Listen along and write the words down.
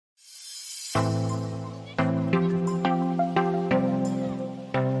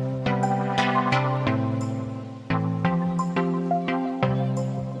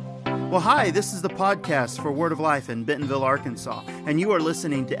Well, hi, this is the podcast for Word of Life in Bentonville, Arkansas, and you are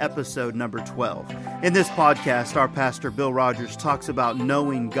listening to episode number 12. In this podcast, our pastor Bill Rogers talks about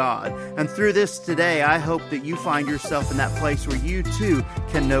knowing God, and through this today, I hope that you find yourself in that place where you too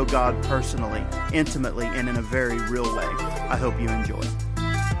can know God personally, intimately, and in a very real way. I hope you enjoy.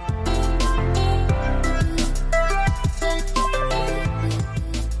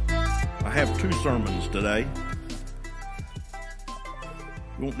 I have two sermons today.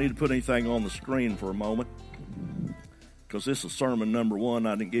 You won't need to put anything on the screen for a moment because this is sermon number one.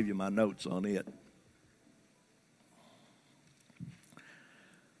 I didn't give you my notes on it.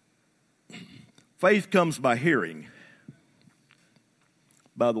 Faith comes by hearing.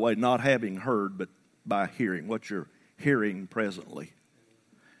 By the way, not having heard, but by hearing. What you're hearing presently.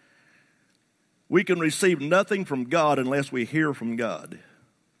 We can receive nothing from God unless we hear from God.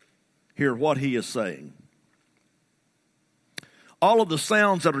 Hear what He is saying. All of the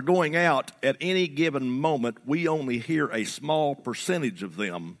sounds that are going out at any given moment, we only hear a small percentage of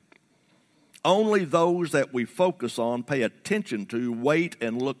them. Only those that we focus on, pay attention to, wait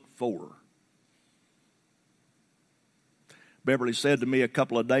and look for. Beverly said to me a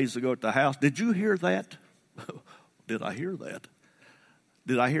couple of days ago at the house, "Did you hear that?" Did I hear that?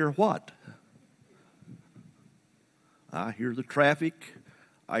 Did I hear what? I hear the traffic.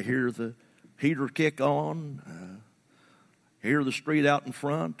 I hear the heater kick on. Hear the street out in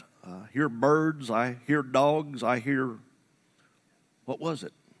front. Hear birds. I hear dogs. I hear, what was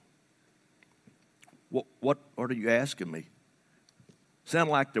it? What are you asking me?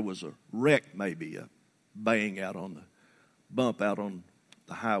 Sounded like there was a wreck, maybe a bang out on the bump out on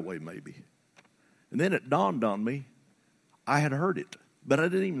the highway, maybe. And then it dawned on me, I had heard it, but I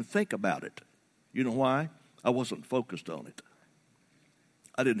didn't even think about it. You know why? I wasn't focused on it.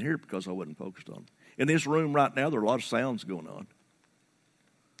 I didn't hear it because I wasn't focused on it. In this room right now, there are a lot of sounds going on.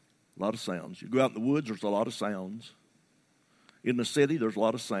 A lot of sounds. You go out in the woods, there's a lot of sounds. In the city, there's a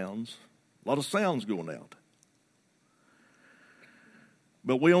lot of sounds. A lot of sounds going out.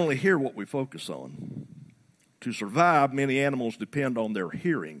 But we only hear what we focus on. To survive, many animals depend on their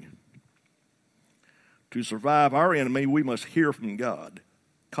hearing. To survive our enemy, we must hear from God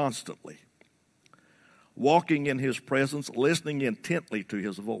constantly. Walking in His presence, listening intently to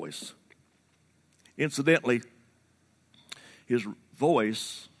His voice. Incidentally, His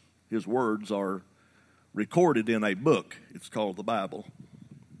voice, His words are recorded in a book. It's called the Bible.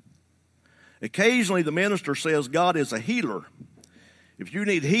 Occasionally the minister says God is a healer. If you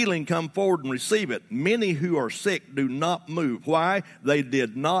need healing, come forward and receive it. Many who are sick do not move. Why? They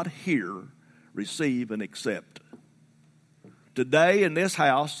did not hear, receive, and accept. Today in this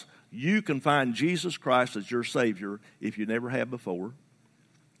house, you can find Jesus Christ as your Savior if you never have before.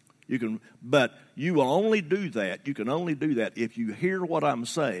 But you will only do that. You can only do that if you hear what I'm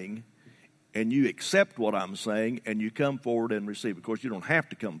saying and you accept what I'm saying and you come forward and receive. Of course, you don't have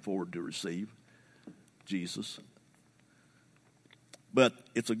to come forward to receive Jesus. But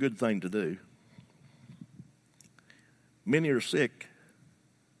it's a good thing to do. Many are sick,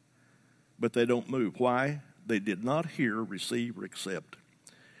 but they don't move. Why? They did not hear, receive, or accept.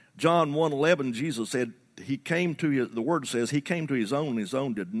 John 1:11, Jesus said, the word says, He came to His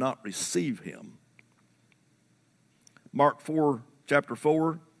own did not receive Him. Mark 4, chapter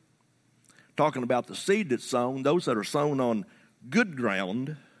 4, talking about the seed that's sown, those that are sown on good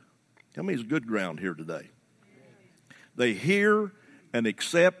ground. How many is good ground here today? They hear and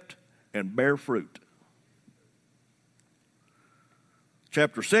accept and bear fruit.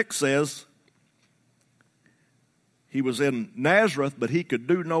 Chapter 6 says, He was in Nazareth, but He could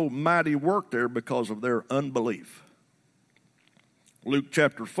do no mighty work there because of their unbelief. Luke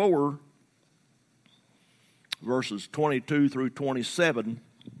chapter 4, verses 22 through 27,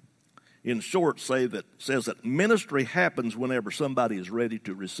 in short, says that ministry happens whenever somebody is ready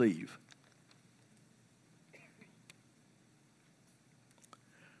to receive.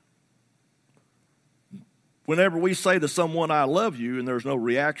 Whenever we say to someone, I love you, and there's no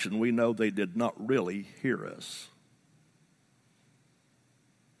reaction, we know they did not really hear us.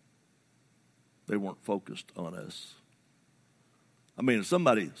 They weren't focused on us. I mean, if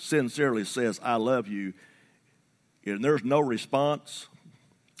somebody sincerely says, I love you, and there's no response,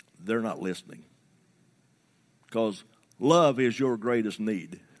 they're not listening. Because love is your greatest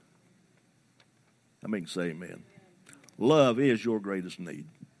need. I mean, say amen. Love is your greatest need.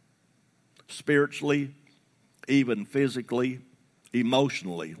 Spiritually, even physically,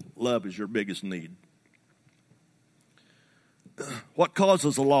 emotionally, love is your biggest need. What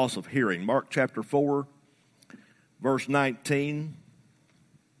causes the loss of hearing? Mark chapter 4, verse 19.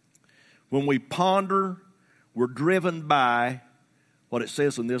 When we ponder, we're driven by, what it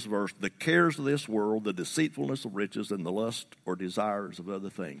says in this verse, the cares of this world, the deceitfulness of riches, and the lust or desires of other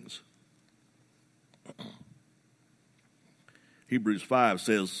things. Hebrews 5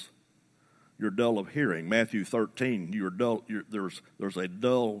 says, you're dull of hearing. Matthew 13, you're dull. There's a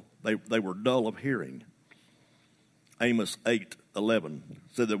dull. They were dull of hearing. Amos 8:11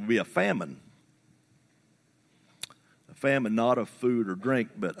 said there would be a famine. A famine not of food or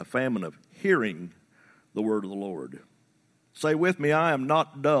drink, but a famine of hearing the word of the Lord. Say with me, I am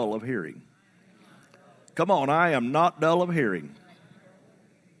not dull of hearing. Come on, I am not dull of hearing.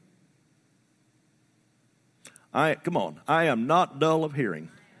 I am not dull of hearing.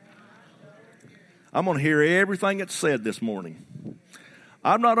 I'm going to hear everything that's said this morning.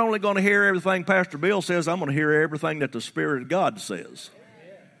 I'm not only going to hear everything Pastor Bill says, I'm going to hear everything that the Spirit of God says.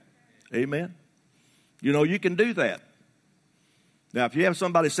 Amen. You know, you can do that. Now, if you have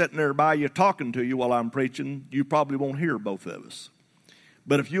somebody sitting there by you talking to you while I'm preaching, you probably won't hear both of us.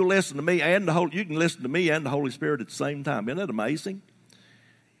 But if you listen to me and you can listen to me and the Holy Spirit at the same time. Isn't that amazing?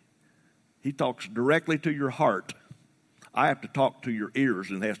 He talks directly to your heart. I have to talk to your ears,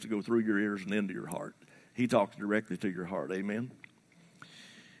 and it has to go through your ears and into your heart. He talks directly to your heart. Amen.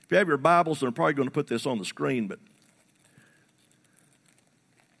 If you have your Bibles, and I'm probably going to put this on the screen, but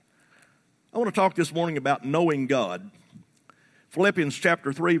I want to talk this morning about knowing God. Philippians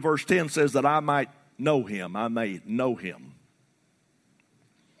chapter 3, verse 10 says that I might know him. I may know him.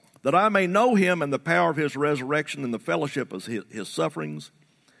 That I may know him and the power of his resurrection and the fellowship of his sufferings,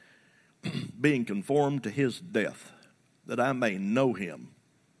 being conformed to his death, that I may know him.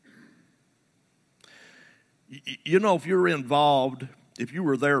 You know, if you're involved, if you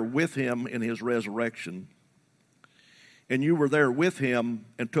were there with him in his resurrection, and you were there with him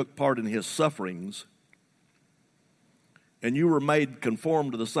and took part in his sufferings, and you were made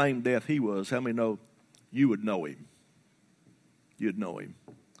conform to the same death he was, how many know you would know him? You'd know him.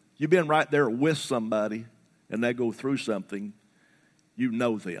 You've been right there with somebody, and they go through something, you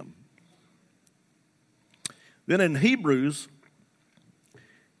know them. Then in Hebrews,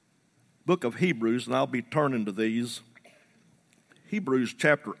 book of Hebrews, and I'll be turning to these, Hebrews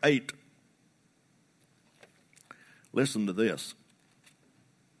chapter 8. Listen to this.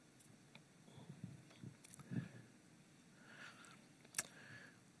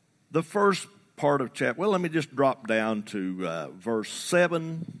 The first part of chapter, well, let me just drop down to verse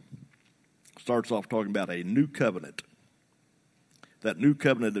 7. Starts off talking about a new covenant. That new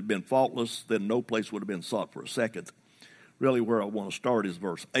covenant had been faultless, then no place would have been sought for a second. Really where I want to start is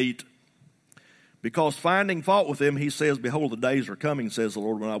verse 8. Because finding fault with them, he says, behold, the days are coming, says the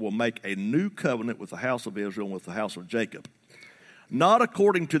Lord, when I will make a new covenant with the house of Israel and with the house of Jacob. Not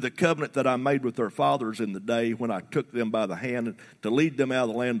according to the covenant that I made with their fathers in the day when I took them by the hand to lead them out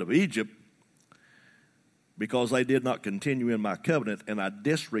of the land of Egypt, because they did not continue in my covenant, and I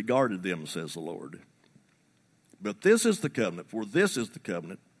disregarded them, says the Lord. But this is the covenant, for this is the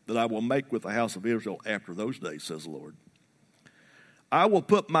covenant that I will make with the house of Israel after those days, says the Lord. I will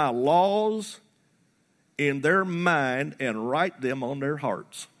put my laws in their mind and write them on their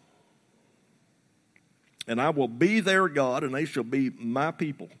hearts. And I will be their God, and they shall be my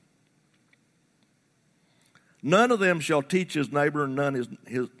people. None of them shall teach his neighbor, and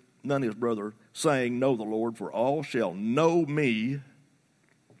none his brother, saying, know the Lord, for all shall know me,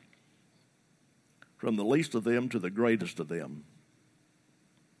 from the least of them to the greatest of them.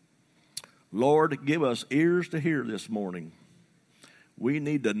 Lord, give us ears to hear this morning. We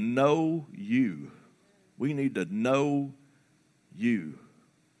need to know you. We need to know you.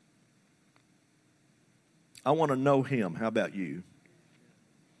 I want to know him. How about you?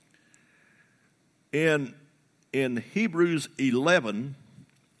 In Hebrews 11,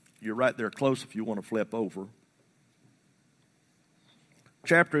 you're right there close if you want to flip over.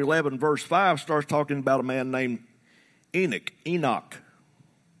 Chapter 11, verse 5 starts talking about a man named Enoch.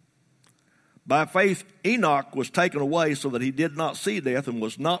 By faith, Enoch was taken away so that he did not see death and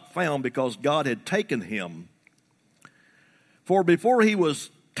was not found because God had taken him. For before he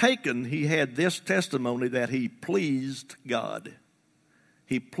was taken, he had this testimony that he pleased God.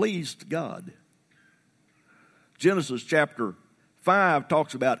 He pleased God. Genesis chapter 5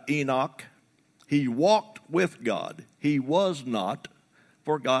 talks about Enoch. He walked with God. He was not,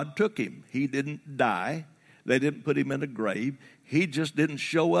 for God took him. He didn't die. They didn't put him in a grave. He just didn't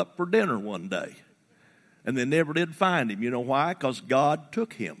show up for dinner one day. And they never did find him. You know why? Because God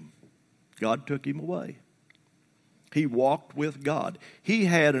took him. God took him away. He walked with God. He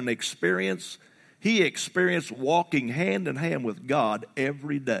had an experience. He experienced walking hand in hand with God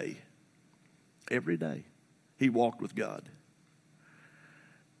every day. Every day. He walked with God.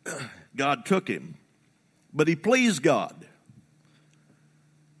 God took him. But he pleased God.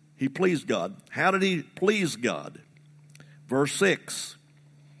 He pleased God. How did he please God? Verse 6.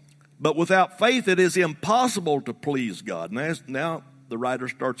 But without faith it is impossible to please God. Now the writer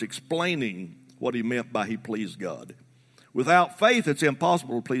starts explaining what he meant by he pleased God. Without faith it's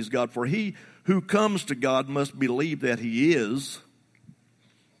impossible to please God, for he who comes to God must believe that he is,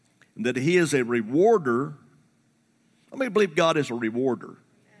 and that he is a rewarder. How many believe God is a rewarder?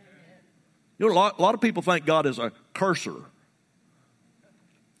 You know, a lot of people think God is a curser.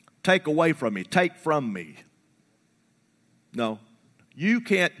 Take away from me, take from me. No, you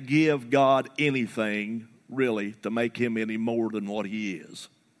can't give God anything, really, to make him any more than what he is.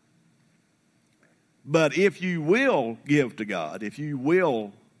 But if you will give to God, if you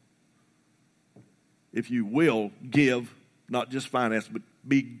will give, not just finance, but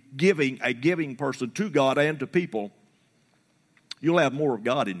be a giving person to God and to people, you'll have more of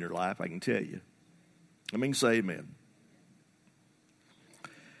God in your life, I can tell you. I mean, say amen.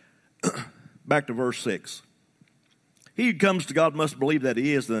 Back to verse 6. He who comes to God must believe that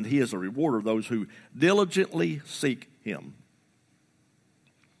he is, and that he is a rewarder of those who diligently seek him.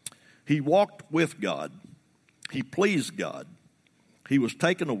 He walked with God. He pleased God. He was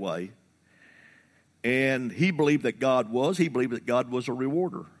taken away. And he believed that God was a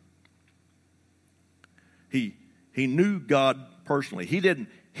rewarder. He knew God personally. He didn't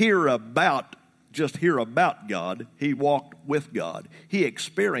just hear about God. He walked with God. He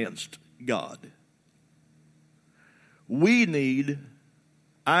experienced God. We need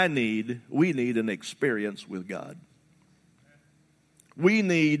an experience with God. We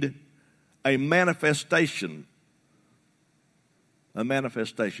need a manifestation. A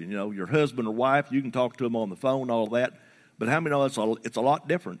manifestation. You know, your husband or wife, you can talk to them on the phone, all that. But how many know it's a lot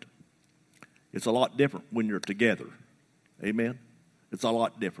different? It's a lot different when you're together. Amen? It's a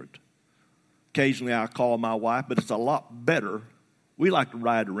lot different. Occasionally I call my wife, but it's a lot better. We like to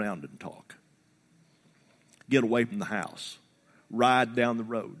ride around and talk. Get away from the house. Ride down the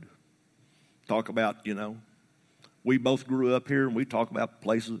road. Talk about, we both grew up here and we talk about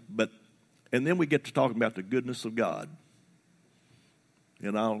places, and then we get to talking about the goodness of God.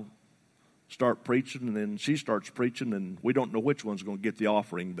 And I'll start preaching, and then she starts preaching, and we don't know which one's going to get the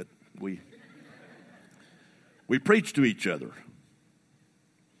offering, but we preach to each other.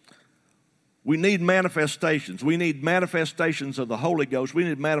 We need manifestations. We need manifestations of the Holy Ghost. We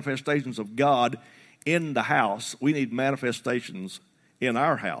need manifestations of God in the house. We need manifestations in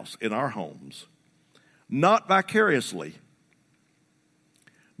our house, in our homes. Not vicariously.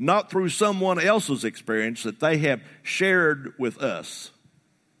 Not through someone else's experience that they have shared with us.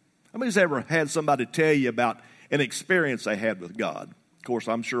 How many's ever had somebody tell you about an experience they had with God? Of course,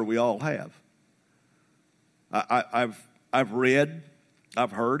 I'm sure we all have. I've read,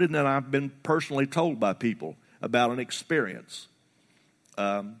 I've heard, and then I've been personally told by people about an experience.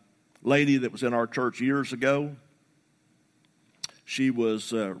 Lady that was in our church years ago, she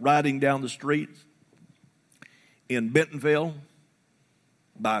was riding down the street in Bentonville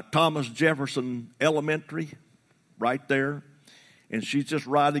by Thomas Jefferson Elementary, right there. And she's just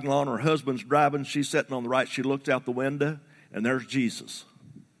riding along. Her husband's driving. She's sitting on the right. She looks out the window, and there's Jesus.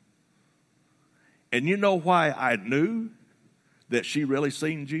 And you know why I knew that she really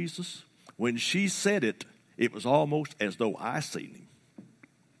seen Jesus? When she said it, it was almost as though I seen him.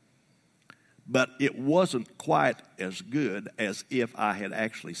 But it wasn't quite as good as if I had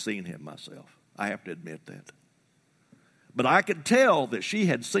actually seen him myself. I have to admit that. But I could tell that she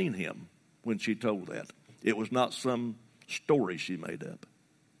had seen him when she told that. It was not some story she made up.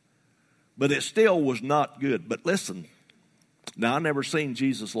 But it still was not good. But listen, now I never seen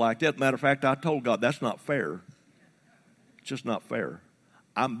Jesus like that. Matter of fact, I told God that's not fair. It's just not fair.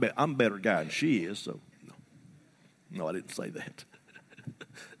 I'm a better guy than she is, so no, I didn't say that.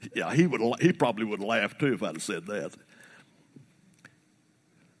 Yeah, he probably would laugh too if I'd have said that.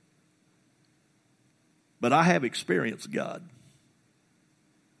 But I have experienced God.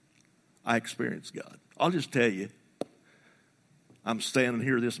 I experienced God. I'll just tell you, I'm standing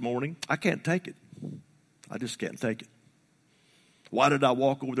here this morning. I can't take it. I just can't take it. Why did I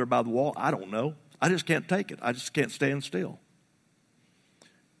walk over there by the wall? I don't know. I just can't take it. I just can't stand still.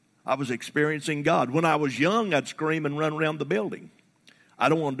 I was experiencing God. When I was young, I'd scream and run around the building. I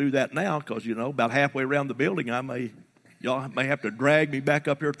don't want to do that now because, about halfway around the building, y'all may have to drag me back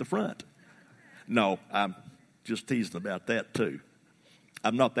up here at the front. No, I'm just teasing about that too.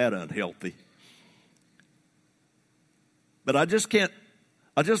 I'm not that unhealthy. But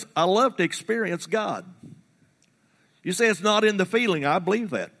I love to experience God. You say it's not in the feeling. I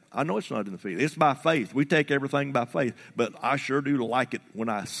believe that. I know it's not in the feeling. It's by faith. We take everything by faith. But I sure do like it when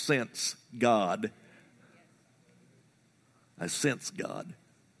I sense God. I sense God.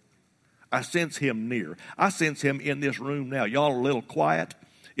 I sense him near. I sense him in this room now. Y'all are a little quiet.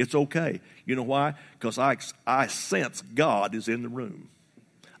 It's okay. You know why? Because I sense God is in the room.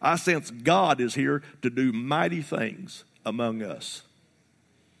 I sense God is here to do mighty things among us.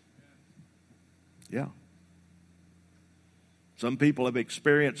 Yeah. Some people have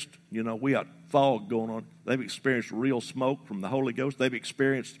experienced, we got fog going on. They've experienced real smoke from the Holy Ghost. They've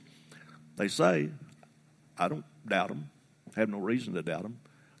experienced, they say, I don't doubt them. I have no reason to doubt them.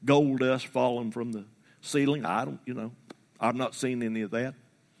 Gold dust falling from the ceiling. I've not seen any of that.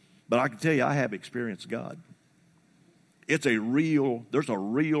 But I can tell you, I have experienced God. There's a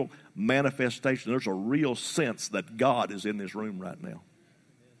real manifestation. There's a real sense that God is in this room right now.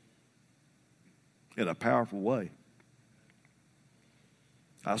 In a powerful way.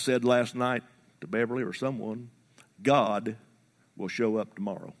 I said last night to Beverly or someone, God will show up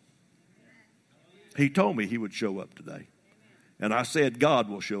tomorrow. He told me he would show up today. And I said, God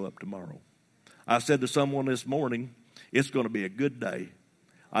will show up tomorrow. I said to someone this morning, it's going to be a good day.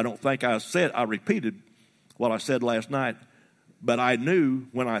 I don't think I repeated what I said last night, but I knew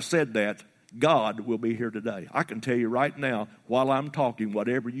when I said that, God will be here today. I can tell you right now, while I'm talking,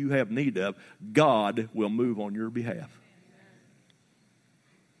 whatever you have need of, God will move on your behalf.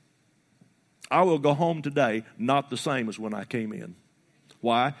 I will go home today not the same as when I came in.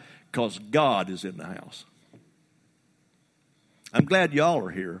 Why? Because God is in the house. I'm glad y'all are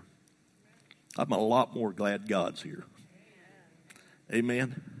here. I'm a lot more glad God's here.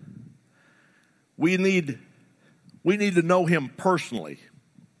 Amen. We need to know him personally.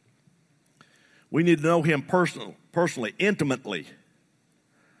 We need to know him personally, intimately.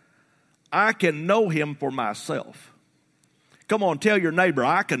 I can know him for myself. Come on, tell your neighbor,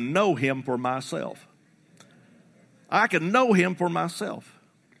 I can know him for myself. I can know him for myself.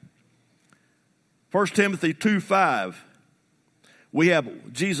 1 Timothy 2:5.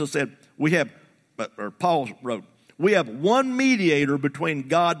 Paul wrote, we have one mediator between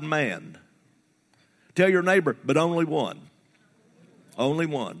God and man. Tell your neighbor, but only one. Only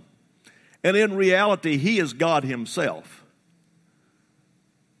one. And in reality, he is God himself.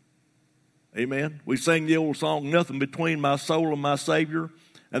 Amen. We sing the old song, nothing between my soul and my Savior.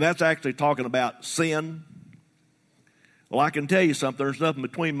 And that's actually talking about sin. Well, I can tell you something. There's nothing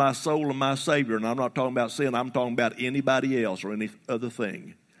between my soul and my Savior. And I'm not talking about sin. I'm talking about anybody else or any other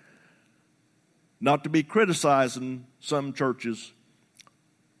thing. Not to be criticizing some churches,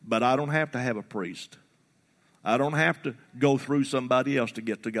 but I don't have to have a priest. I don't have to go through somebody else to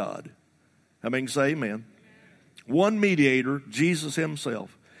get to God. How many can say amen? One mediator, Jesus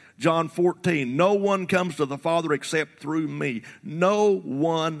himself. John 14, no one comes to the Father except through me. No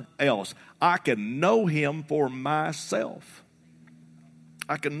one else. I can know him for myself.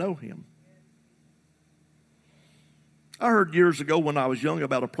 I can know him. I heard years ago when I was young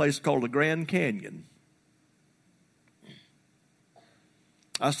about a place called the Grand Canyon.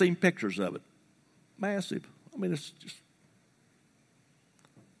 I've seen pictures of it. Massive. I mean, it's just...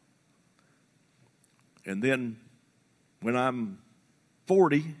 And then when I'm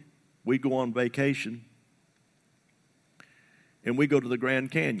 40, we go on vacation and we go to the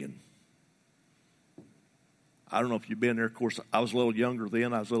Grand Canyon. I don't know if you've been there. Of course, I was a little younger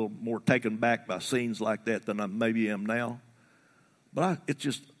then. I was a little more taken back by scenes like that than I maybe am now. But it's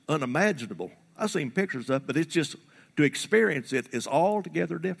just unimaginable. I've seen pictures of it, but it's just, to experience it is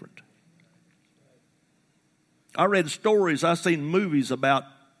altogether different. I read stories, I've seen movies about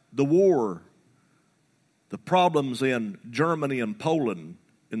the war, the problems in Germany and Poland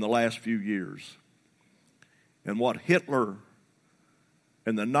in the last few years, and what Hitler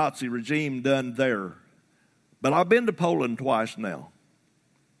and the Nazi regime done there. But I've been to Poland twice now.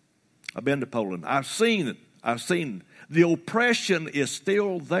 I've been to Poland. I've seen it. The oppression is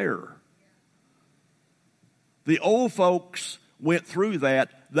still there. The old folks went through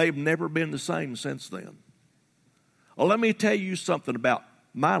that. They've never been the same since then. Well, let me tell you something about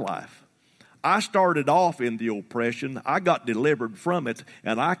my life. I started off in the oppression. I got delivered from it,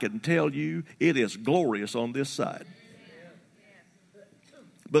 and I can tell you it is glorious on this side.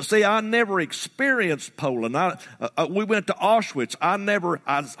 But see, I never experienced Poland. We went to Auschwitz.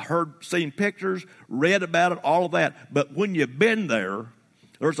 I seen pictures, read about it, all of that. But when you've been there,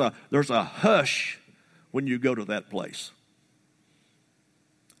 there's a hush when you go to that place.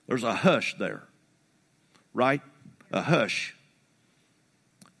 There's a hush there, right? A hush.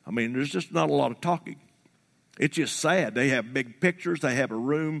 I mean, there's just not a lot of talking. It's just sad. They have big pictures. They have a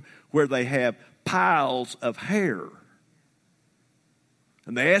room where they have piles of hair.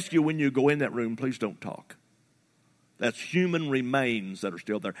 And they ask you when you go in that room, please don't talk. That's human remains that are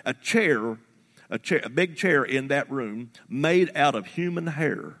still there. A big chair in that room made out of human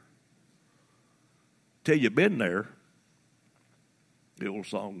hair till you've been there, the old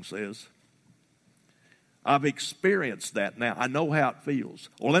song says. I've experienced that now. I know how it feels.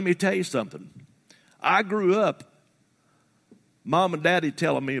 Well, let me tell you something. I grew up, Mom and Daddy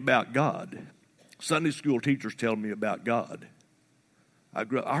telling me about God. Sunday school teachers telling me about God. I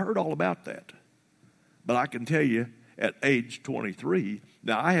heard all about that. But I can tell you, at age 23,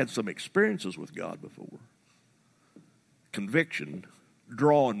 now I had some experiences with God before. Conviction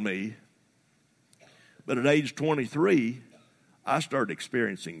drawing me. But at age 23, I started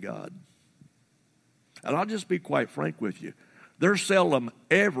experiencing God. And I'll just be quite frank with you. There's seldom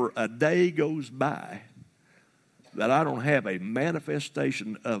ever a day goes by that I don't have a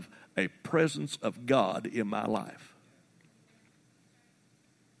manifestation of a presence of God in my life.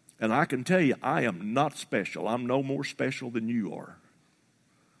 And I can tell you, I am not special. I'm no more special than you are.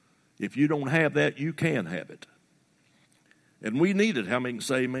 If you don't have that, you can have it. And we need it. How many can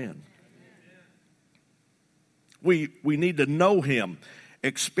say amen? We need to know him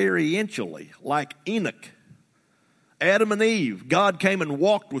experientially, like Enoch. Adam and Eve, God came and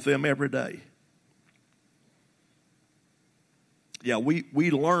walked with them every day. Yeah, we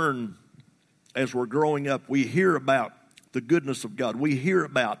learn as we're growing up. We hear about the goodness of God. We hear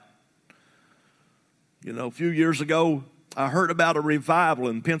about, a few years ago, I heard about a revival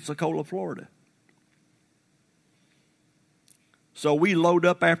in Pensacola, Florida. So we load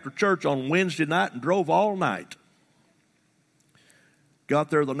up after church on Wednesday night and drove all night. Got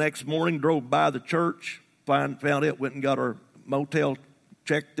there the next morning, drove by the church, found it, went and got our motel,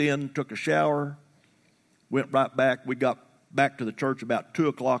 checked in, took a shower, went right back. We got back to the church about 2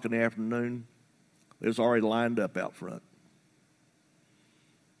 o'clock in the afternoon. It was already lined up out front.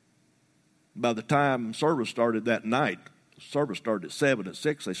 By the time service started that night, service started at 7. At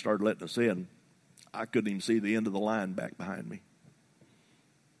 6, they started letting us in. I couldn't even see the end of the line back behind me.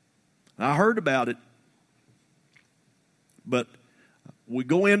 I heard about it, but we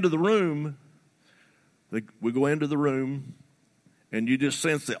go into the room, and you just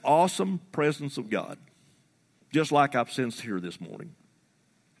sense the awesome presence of God, just like I've sensed here this morning.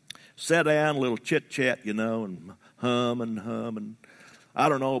 Sat down, a little chit-chat, and hum, and I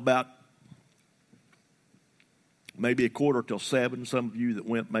don't know, about maybe 7:15, some of you that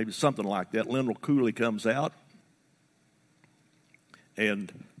went, maybe something like that. Lindell Cooley comes out,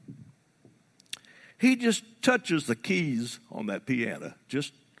 and he just touches the keys on that piano,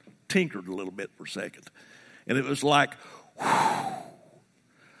 just tinkered a little bit for a second. And it was like, whew,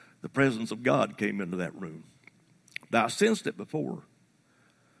 the presence of God came into that room. Now, I sensed it before,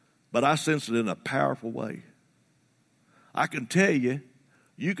 but I sensed it in a powerful way. I can tell you,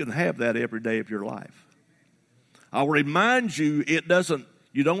 you can have that every day of your life. I'll remind you,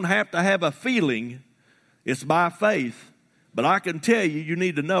 you don't have to have a feeling. It's by faith. But I can tell you, you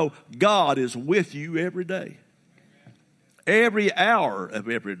need to know God is with you every day. Every hour of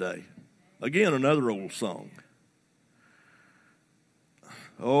every day. Again, another old song.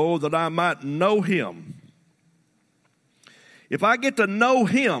 Oh, that I might know him. If I get to know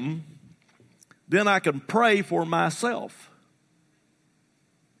him, then I can pray for myself.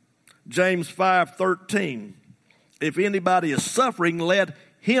 James 5:13. If anybody is suffering, let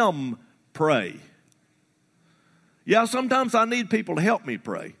him pray. Yeah, sometimes I need people to help me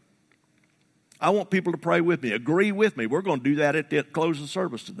pray. I want people to pray with me, agree with me. We're going to do that at the close of the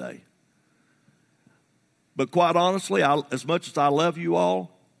service today. But quite honestly, as much as I love you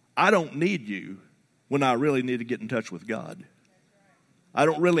all, I don't need you when I really need to get in touch with God. I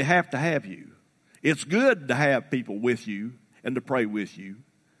don't really have to have you. It's good to have people with you and to pray with you.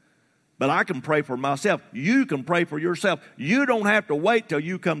 But I can pray for myself. You can pray for yourself. You don't have to wait till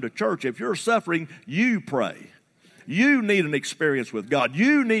you come to church. If you're suffering, you pray. You need an experience with God.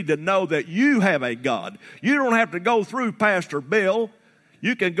 You need to know that you have a God. You don't have to go through Pastor Bill.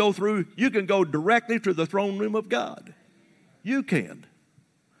 You can go directly to the throne room of God. You can.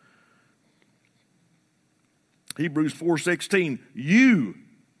 Hebrews 4:16, you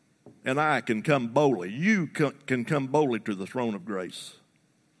and I can come boldly. You can come boldly to the throne of grace.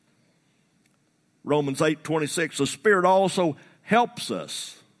 Romans 8:26, the Spirit also helps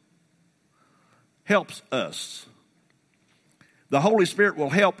us. Helps us. The Holy Spirit will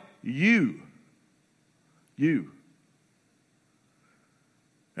help you. You.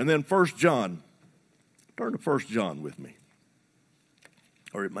 And then 1 John. Turn to 1 John with me.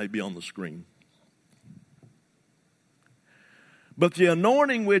 Or it may be on the screen. But the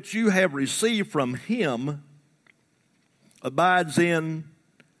anointing which you have received from him abides in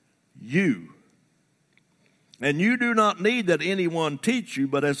you. And you do not need that anyone teach you,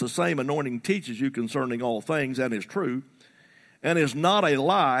 but as the same anointing teaches you concerning all things, and is true, and is not a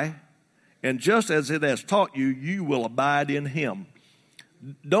lie, And just as it has taught you, you will abide in him.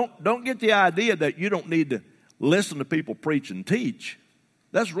 Don't get the idea that you don't need to listen to people preach and teach.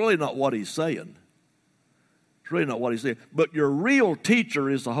 That's really not what he's saying. It's really not what he's saying. But your real teacher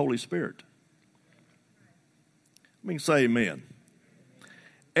is the Holy Spirit. Let me say amen.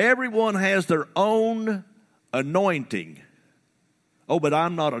 Everyone has their own anointing. Oh, but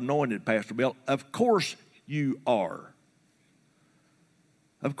I'm not anointed, Pastor Bill. Of course you are.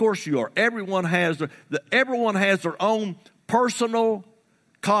 Of course you are. Everyone has their own personal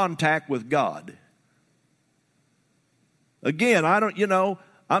contact with God. Again,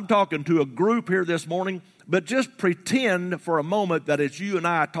 I'm talking to a group here this morning, but just pretend for a moment that it's you and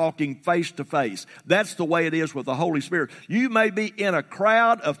I talking face to face. That's the way it is with the Holy Spirit. You may be in a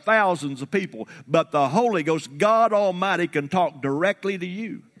crowd of thousands of people, but the Holy Ghost, God Almighty, can talk directly to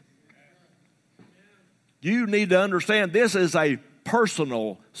you. You need to understand this is a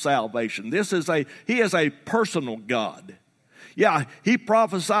personal salvation. He is a personal God. Yeah, he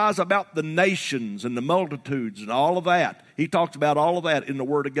prophesies about the nations and the multitudes and all of that. He talks about all of that in the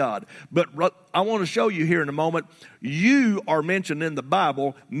Word of God. But I want to show you here in a moment, you are mentioned in the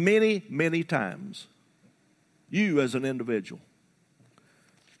Bible many, many times. You as an individual.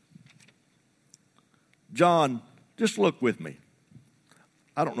 John, just look with me.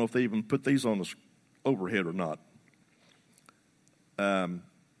 I don't know if they even put these on the overhead or not.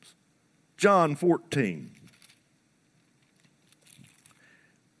 John 14.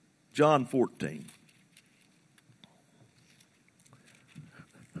 John 14.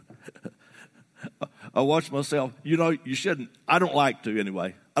 I watch myself. You shouldn't. I don't like to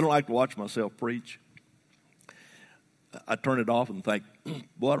anyway. I don't like to watch myself preach. I turn it off and think,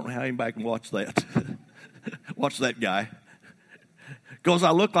 boy, I don't know how anybody can watch that. Watch that guy. Because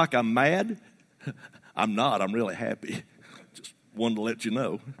I look like I'm mad. I'm not. I'm really happy. Just wanted to let you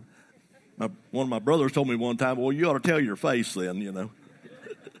know. One of my brothers told me one time, well, you ought to tell your face then,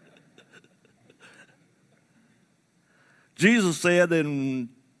 Jesus said in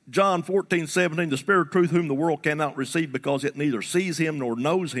John 14:17, the Spirit of truth whom the world cannot receive because it neither sees him nor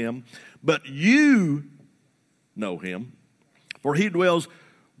knows him, but you know him, for he dwells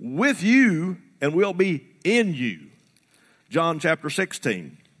with you and will be in you. John chapter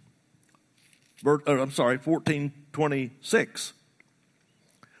 16, 14:26.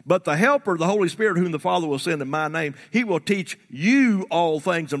 But the Helper, the Holy Spirit, whom the Father will send in my name, he will teach you all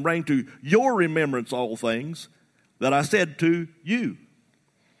things and bring to your remembrance all things that I said to you.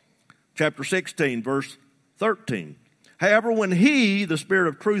 Chapter 16, verse 13. However, when he, the Spirit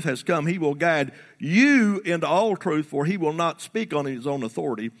of truth, has come, he will guide you into all truth, for he will not speak on his own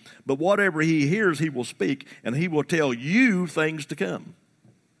authority, but whatever he hears he will speak, and he will tell you things to come.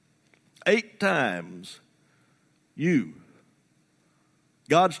 8 times, you.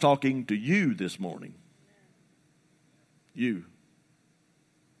 God's talking to you this morning. You.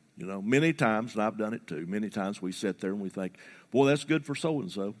 Many times, and I've done it too, many times we sit there and we think, boy, that's good for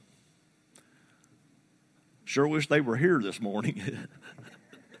so-and-so. Sure wish they were here this morning.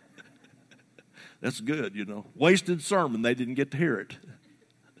 That's good, Wasted sermon, they didn't get to hear it.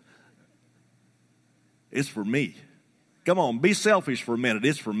 It's for me. Come on, be selfish for a minute.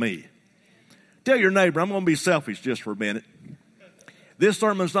 It's for me. Tell your neighbor, I'm going to be selfish just for a minute. This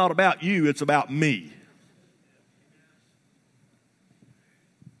sermon's not about you, it's about me.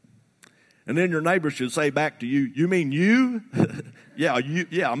 And then your neighbor should say back to you, you mean you?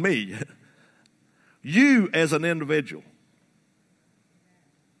 Yeah, me. You as an individual.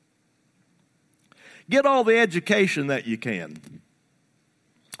 Get all the education that you can.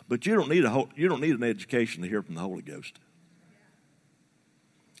 But you don't need an education to hear from the Holy Ghost.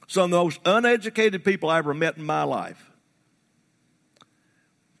 Some of the most uneducated people I ever met in my life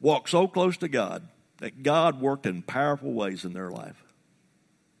walked so close to God that God worked in powerful ways in their life.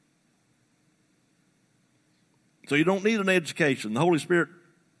 So you don't need an education. The Holy Spirit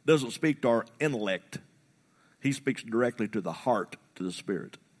doesn't speak to our intellect. He speaks directly to the heart, to the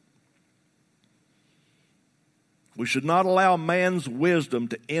Spirit. We should not allow man's wisdom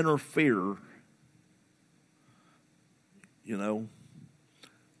to interfere.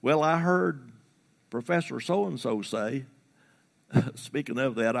 Well, I heard Professor so-and-so say, speaking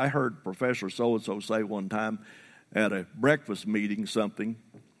of that, I heard Professor so-and-so say one time at a breakfast meeting something.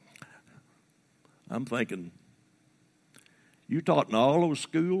 I'm thinking, you taught in all those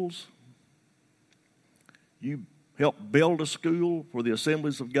schools? You helped build a school for the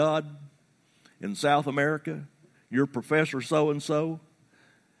Assemblies of God in South America? You're Professor so-and-so?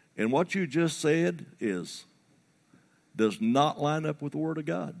 And what you just said does not line up with the Word of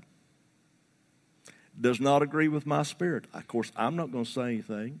God. Does not agree with my spirit. Of course, I'm not going to say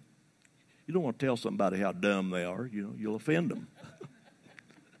anything. You don't want to tell somebody how dumb they are. You'll offend them.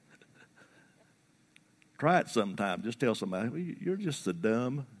 Try it sometime. Just tell somebody, well, you're just so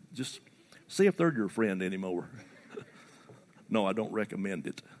dumb. Just see if they're your friend anymore. No, I don't recommend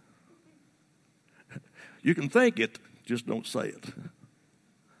it. You can think it, just don't say it.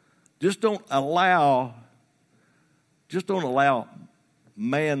 Just don't allow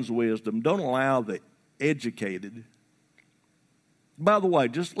man's wisdom. Don't allow the educated. By the way,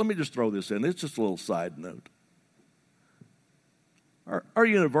 let me throw this in. It's just a little side note. Our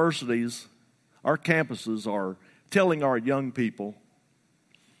universities, our campuses are telling our young people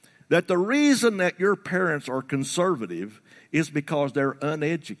that the reason that your parents are conservative is because they're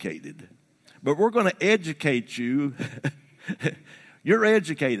uneducated. But we're going to educate you. You're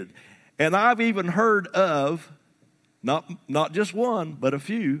educated. And I've even heard of, not just one, but a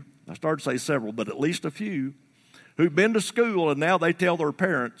few. I started to say several, but at least a few, who've been to school and now they tell their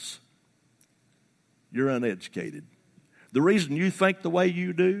parents, you're uneducated. The reason you think the way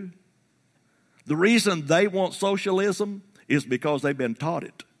you do, the reason they want socialism is because they've been taught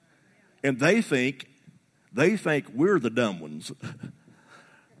it. And they think we're the dumb ones.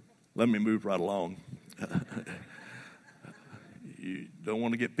 Let me move right along. You don't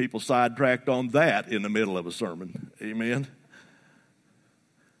want to get people sidetracked on that in the middle of a sermon. Amen.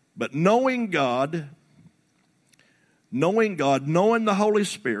 But knowing God, knowing the Holy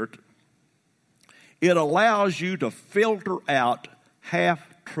Spirit, it allows you to filter out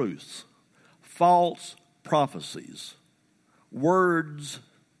half-truths, false prophecies, words.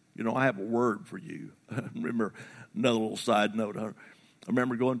 I have a word for you. I remember another little side note. I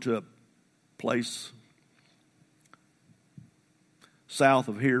remember going to a place south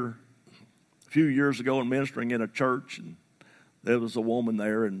of here a few years ago and ministering in a church, and there was a woman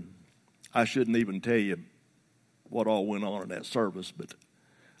there, and I shouldn't even tell you what all went on in that service, but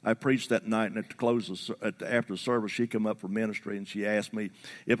I preached that night, and at the close after the service, she came up for ministry, and she asked me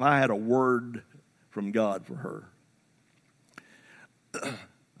if I had a word from God for her.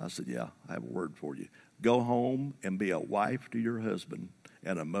 I said, yeah, I have a word for you. Go home and be a wife to your husband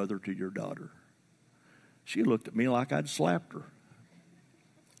and a mother to your daughter. She looked at me like I'd slapped her.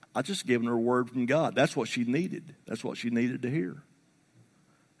 I just given her a word from God. That's what she needed. That's what she needed to hear.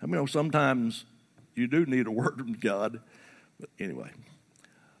 Sometimes you do need a word from God. But anyway,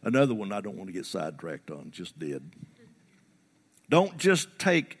 another one I don't want to get sidetracked on, just did. Don't just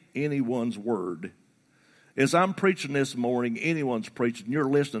take anyone's word. As I'm preaching this morning, anyone's preaching, you're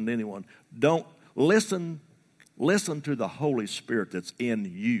listening to anyone. Don't listen to the Holy Spirit that's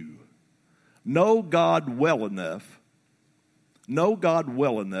in you. Know God well enough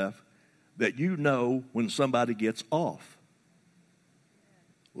that you know when somebody gets off.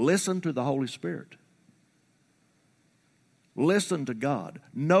 Listen to the Holy Spirit. Listen to God.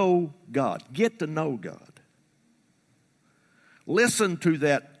 Know God. Get to know God. Listen to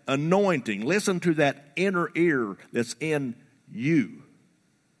that anointing. Listen to that inner ear that's in you.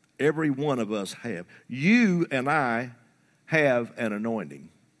 Every one of us have. You and I have an anointing.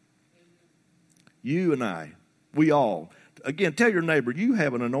 You and I. We all. Again, tell your neighbor, you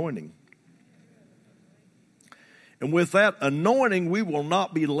have an anointing. And with that anointing, we will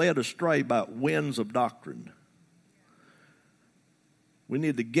not be led astray by winds of doctrine. We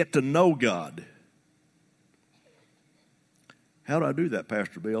need to get to know God. How do I do that,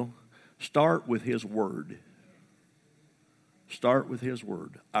 Pastor Bill? Start with His Word. Start with His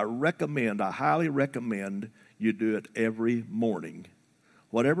Word. I highly recommend you do it every morning.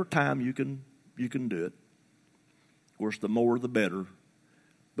 Whatever time you can do it. Of course, the more the better.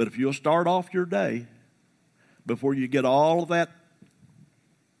 But if you'll start off your day before you get all of that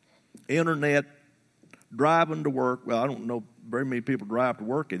internet, driving to work. Well, I don't know very many people drive to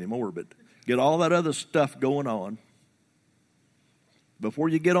work anymore, but get all that other stuff going on. Before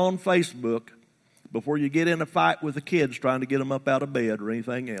you get on Facebook, before you get in a fight with the kids trying to get them up out of bed or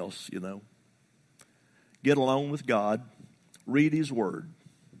anything else, get alone with God. Read His Word.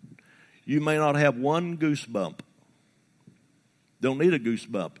 You may not have one goosebump. Don't need a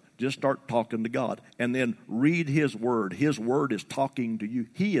goosebump. Just start talking to God. And then read His Word. His Word is talking to you.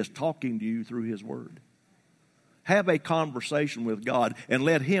 He is talking to you through His Word. Have a conversation with God and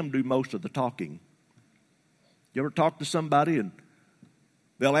let Him do most of the talking. You ever talk to somebody and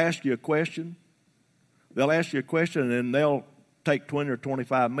they'll ask you a question? They'll ask you a question and then they'll take 20 or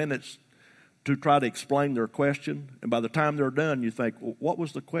 25 minutes to try to explain their question. And by the time they're done, you think, well, what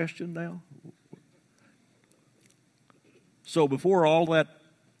was the question now? So before all that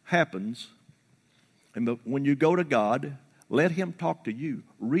happens, and when you go to God, let Him talk to you.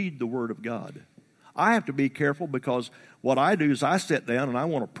 Read the Word of God. I have to be careful because what I do is I sit down and I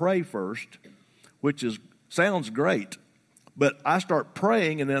want to pray first, which sounds great. But I start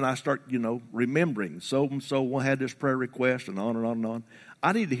praying and then I start, remembering. So-and-so had this prayer request and on and on and on.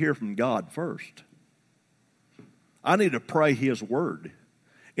 I need to hear from God first. I need to pray His Word.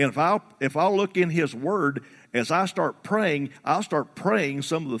 And if I'll look in His Word, as I start praying, I'll start praying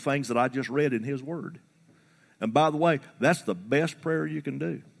some of the things that I just read in His Word. And by the way, that's the best prayer you can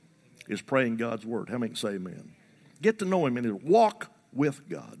do, is praying God's Word. How many can say amen? Get to know Him and walk with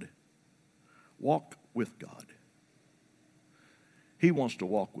God. Walk with God. He wants to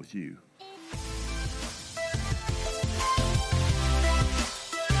walk with you.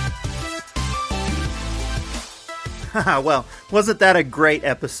 Well, wasn't that a great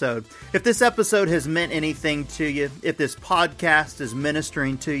episode? If this episode has meant anything to you, if this podcast is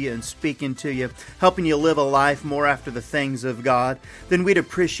ministering to you and speaking to you, helping you live a life more after the things of God, then we'd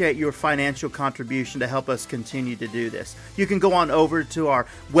appreciate your financial contribution to help us continue to do this. You can go on over to our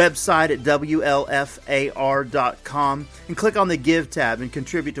website at WLFAR.com and click on the Give tab and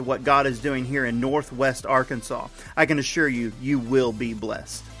contribute to what God is doing here in Northwest Arkansas. I can assure you, you will be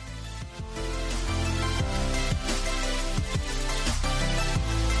blessed.